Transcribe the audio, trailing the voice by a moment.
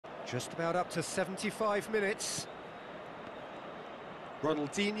Just about up to 75 minutes.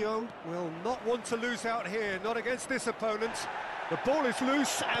 Ronaldinho will not want to lose out here, not against this opponent. The ball is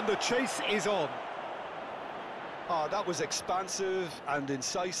loose and the chase is on. Oh, that was expansive and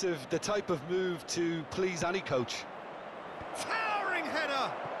incisive, the type of move to please any coach. Towering header!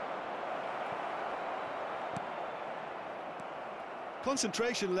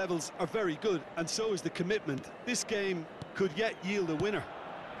 Concentration levels are very good, and so is the commitment. This game could yet yield a winner.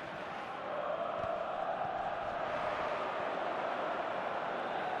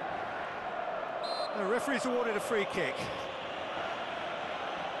 The referee's awarded a free kick.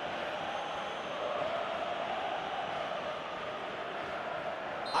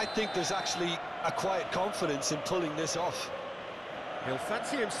 I think there's actually a quiet confidence in pulling this off. He'll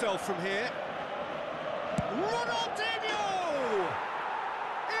fancy himself from here. Ronaldinho!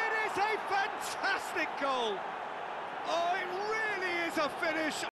 It is a fantastic goal! Oh, it really is a finish